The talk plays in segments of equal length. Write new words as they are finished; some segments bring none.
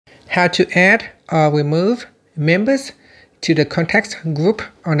how to add or remove members to the contacts group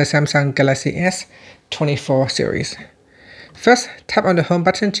on the Samsung Galaxy S24 series. First, tap on the home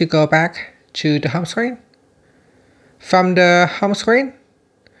button to go back to the home screen. From the home screen,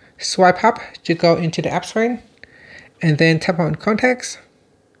 swipe up to go into the app screen, and then tap on contacts.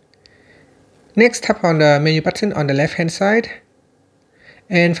 Next, tap on the menu button on the left hand side,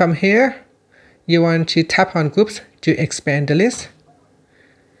 and from here you want to tap on groups to expand the list,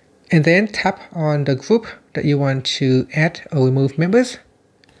 and then tap on the group that you want to add or remove members.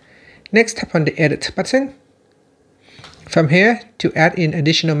 Next, tap on the edit button. From here, to add in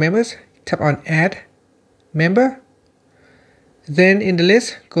additional members, tap on add member. Then in the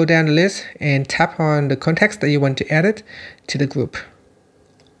list, go down the list and tap on the contacts that you want to add it to the group,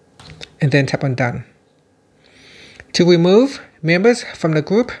 and then tap on done. To remove members from the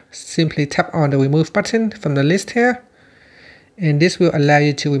group, simply tap on the remove button from the list here, and this will allow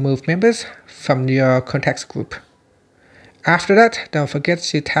you to remove members from your contacts group. After that, don't forget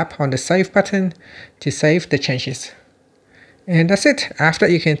to tap on the save button to save the changes. And that's it. After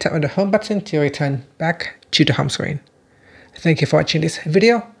that, you can tap on the home button to return back to the home screen. Thank you for watching this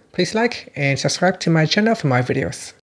video. Please like and subscribe to my channel for more videos.